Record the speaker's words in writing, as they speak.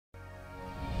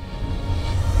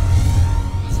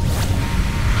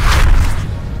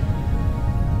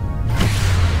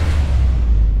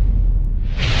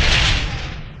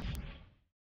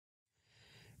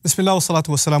Bismillah wa salatu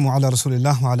wa salamu ala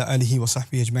rasulillah wa ala alihi wa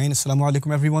sahbihi ajmain. Assalamu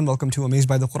alaikum everyone. Welcome to Amazed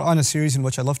by the Quran, a series in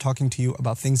which I love talking to you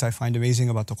about things I find amazing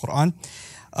about the Quran.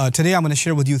 Today I'm going to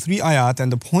share with you 3 ayat,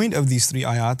 and the point of these 3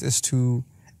 ayat is to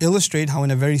illustrate how in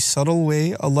a very subtle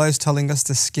way Allah is telling us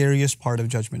the scariest part of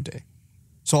Judgment Day.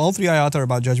 So all 3 ayat are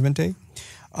about Judgment Day,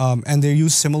 and they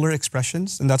use similar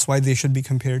expressions, and that's why they should be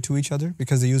compared to each other,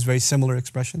 because they use very similar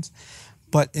expressions.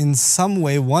 But in some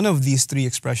way, one of these 3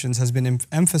 expressions has been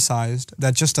emphasized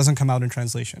that just doesn't come out in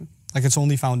translation. Like it's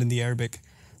only found in the Arabic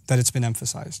that it's been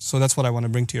emphasized. So that's what I want to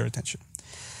bring to your attention.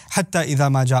 Hatta idha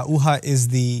ma ja'uha is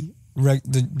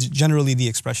generally the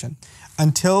expression.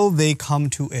 Until they come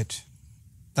to it.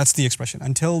 That's the expression.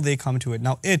 Until they come to it.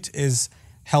 Now it is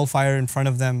hellfire in front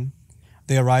of them.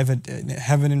 They arrive at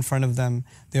heaven in front of them.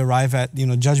 They arrive at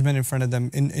judgment in front of them.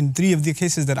 In 3 of the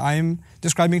cases that I am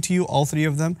describing to you, all 3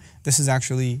 of them, this is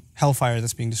actually hellfire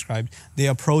that's being described. They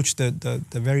approach the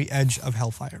very edge of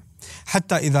hellfire.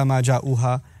 حَتَّى إِذَا مَا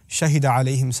جَاءُوهَا شَهِدَ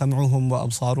عَلَيْهِمْ سَمْعُهُمْ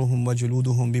وَأَبْصَارُهُمْ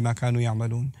وَجُلُودُهُمْ بِمَا كَانُوا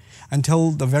يَعْمَلُونَ.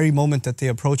 Until the very moment that they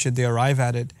approach it, they arrive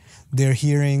at it, their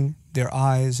hearing, their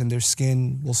eyes, and their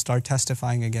skin will start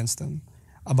testifying against them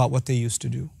about what they used to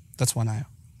do. That's one ayah.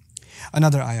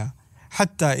 Another ayah.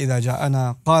 حتى إذا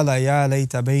جاءنا قال يا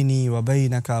ليت بيني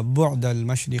وبينك بعد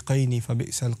المشرقين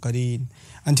فبئس القرين.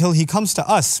 Until he comes to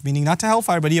us, meaning not to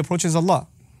hellfire, but he approaches Allah.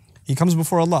 He comes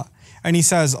before Allah and he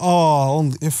says,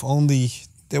 if only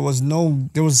there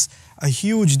was a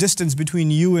huge distance between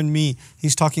you and me.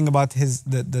 He's talking about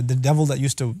the devil that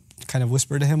used to kind of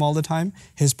whisper to him all the time,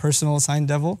 his personal assigned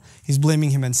devil. He's blaming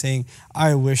him and saying,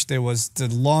 I wish there was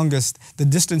the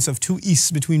distance of 2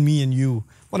 easts between me and you.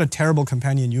 What a terrible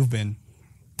companion you've been.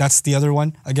 That's the other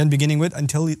one, again beginning with,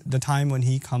 until the time when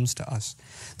he comes to us.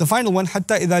 The final one,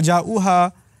 حَتَّى إِذَا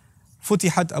جَاءُوهَا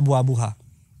فُتِحَتْ أَبْوَابُهَا.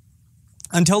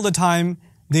 Until the time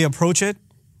they approach it,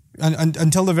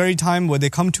 until the very time where they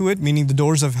come to it, meaning the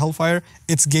doors of hellfire,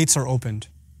 its gates are opened.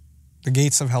 The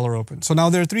gates of hell are opened. So now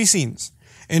there are 3 scenes.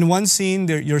 In one scene,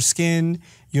 your skin,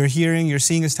 your hearing, your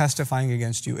seeing is testifying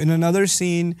against you. In another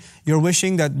scene, you're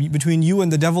wishing that between you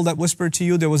and the devil that whispered to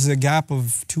you, there was a gap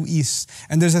of 2 easts.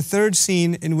 And there's a third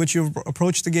scene in which you've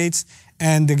approached the gates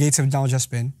and the gates have now just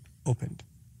been opened.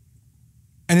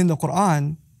 And in the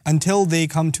Quran, until they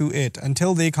come to it,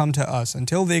 until they come to us,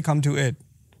 until they come to it,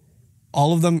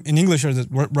 all of them in English are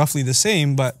roughly the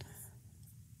same, but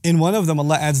in one of them,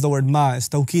 Allah adds the word ma, it's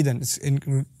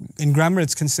tawqidan. In grammar,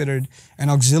 it's considered an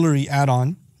auxiliary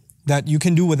add-on that you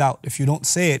can do without. If you don't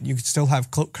say it, you can still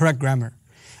have correct grammar.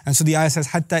 And so the ayah says,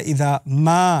 حَتَّى إِذَا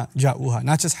مَا جَاءُوهَا.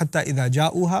 Not just حَتَّى إِذَا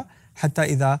جَاءُوهَا,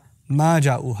 حَتَّى إِذَا مَا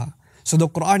جَاءُوهَا. So the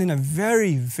Quran in a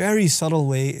very, very subtle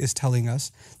way is telling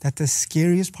us that the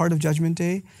scariest part of Judgment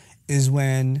Day is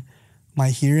when my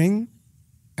hearing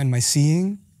and my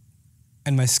seeing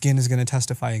and my skin is going to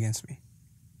testify against me.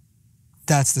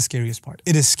 That's the scariest part.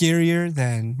 It is scarier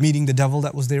than meeting the devil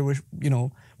that was there,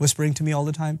 whispering to me all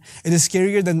the time. It is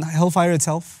scarier than hellfire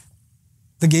itself,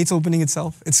 the gates opening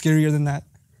itself. It's scarier than that.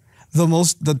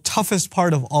 The toughest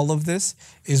part of all of this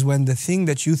is when the thing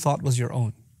that you thought was your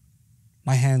own.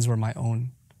 My hands were my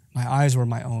own. My eyes were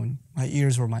my own. My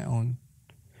ears were my own.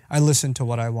 I listened to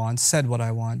what I want, said what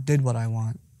I want, did what I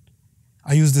want.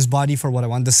 I used this body for what I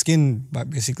want. The skin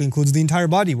basically includes the entire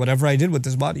body. Whatever I did with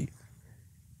this body,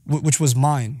 which was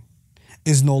mine,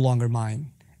 is no longer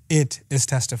mine. It is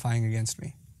testifying against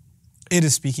me. It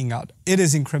is speaking out. It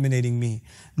is incriminating me.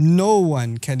 No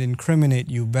one can incriminate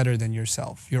you better than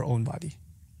yourself, your own body.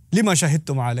 لِمَا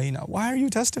شَهِدْتُمْ عَلَيْنَا. Why are you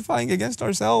testifying against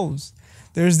ourselves?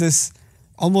 There's this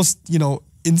almost,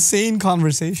 insane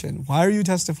conversation. Why are you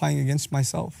testifying against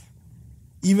myself?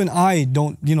 Even I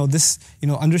don't,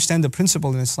 understand the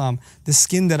principle in Islam. The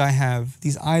skin that I have,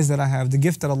 these eyes that I have, the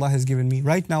gift that Allah has given me.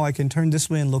 Right now I can turn this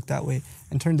way and look that way,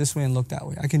 and turn this way and look that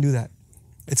way. I can do that.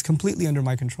 It's completely under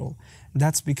my control.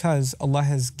 That's because Allah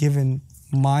has given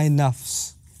my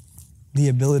nafs the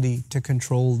ability to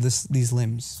control these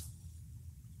limbs.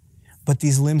 But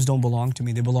these limbs don't belong to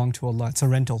me, they belong to Allah. It's a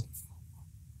rental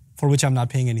for which I'm not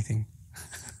paying anything.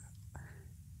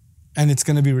 And it's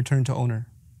going to be returned to owner.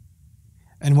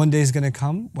 And one day is going to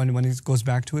come when it goes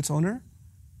back to its owner,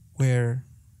 where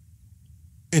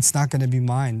it's not going to be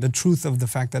mine. The truth of the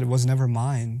fact that it was never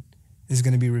mine is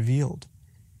going to be revealed.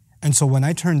 And so when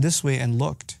I turned this way and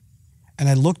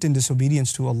I looked in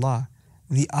disobedience to Allah,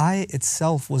 the eye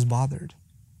itself was bothered.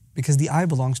 Because the eye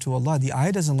belongs to Allah. The eye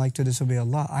doesn't like to disobey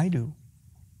Allah, I do.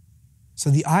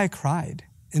 So the eye cried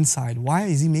inside, why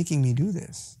is He making me do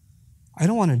this? I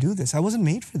don't want to do this. I wasn't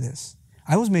made for this.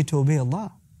 I was made to obey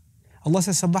Allah. Allah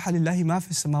says, سَبَّحَ لِلَّهِ مَا فِي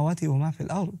السَّمَاوَاتِ وَمَا فِي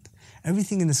الْأَرْضِ.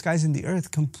 Everything in the skies and the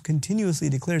earth continuously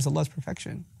declares Allah's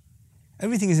perfection.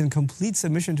 Everything is in complete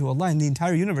submission to Allah in the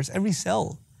entire universe, every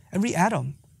cell, every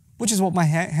atom, which is what my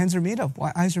hands are made of,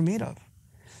 what eyes are made of.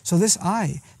 So this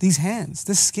eye, these hands,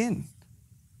 this skin,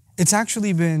 it's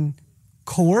actually been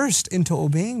coerced into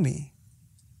obeying me.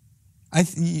 I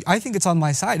think it's on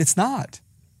my side. It's not.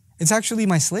 It's actually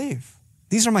my slave.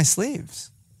 These are my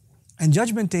slaves. And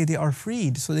Judgment Day, they are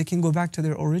freed so they can go back to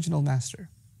their original master.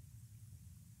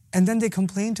 And then they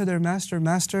complain to their master,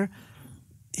 Master,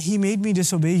 he made me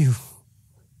disobey you.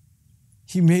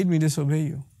 He made me disobey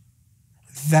you.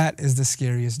 That is the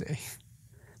scariest day,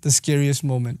 the scariest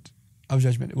moment of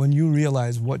judgment. When you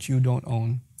realize what you don't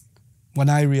own, when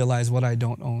I realize what I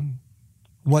don't own,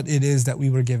 what it is that we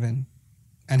were given,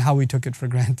 and how we took it for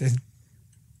granted,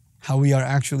 how we are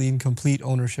actually in complete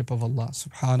ownership of Allah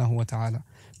subhanahu wa ta'ala.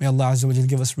 May Allah Azza wa Jal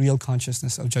give us real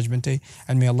consciousness of Judgment Day,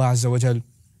 and may Allah Azza wa Jal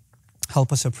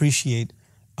help us appreciate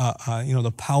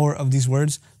the power of these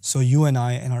words, so you and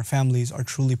I and our families are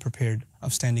truly prepared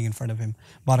of standing in front of Him.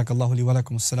 Barakallahu li wa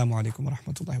lakum. Assalamu alaikum wa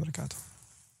rahmatullahi wa barakatuh.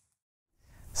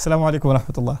 Assalamu alaikum wa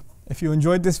rahmatullah. If you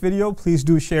enjoyed this video, please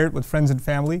do share it with friends and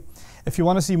family. If you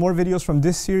want to see more videos from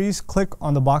this series, click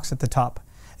on the box at the top.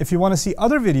 If you want to see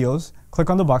other videos, click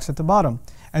on the box at the bottom.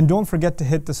 And don't forget to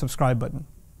hit the subscribe button.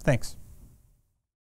 Thanks.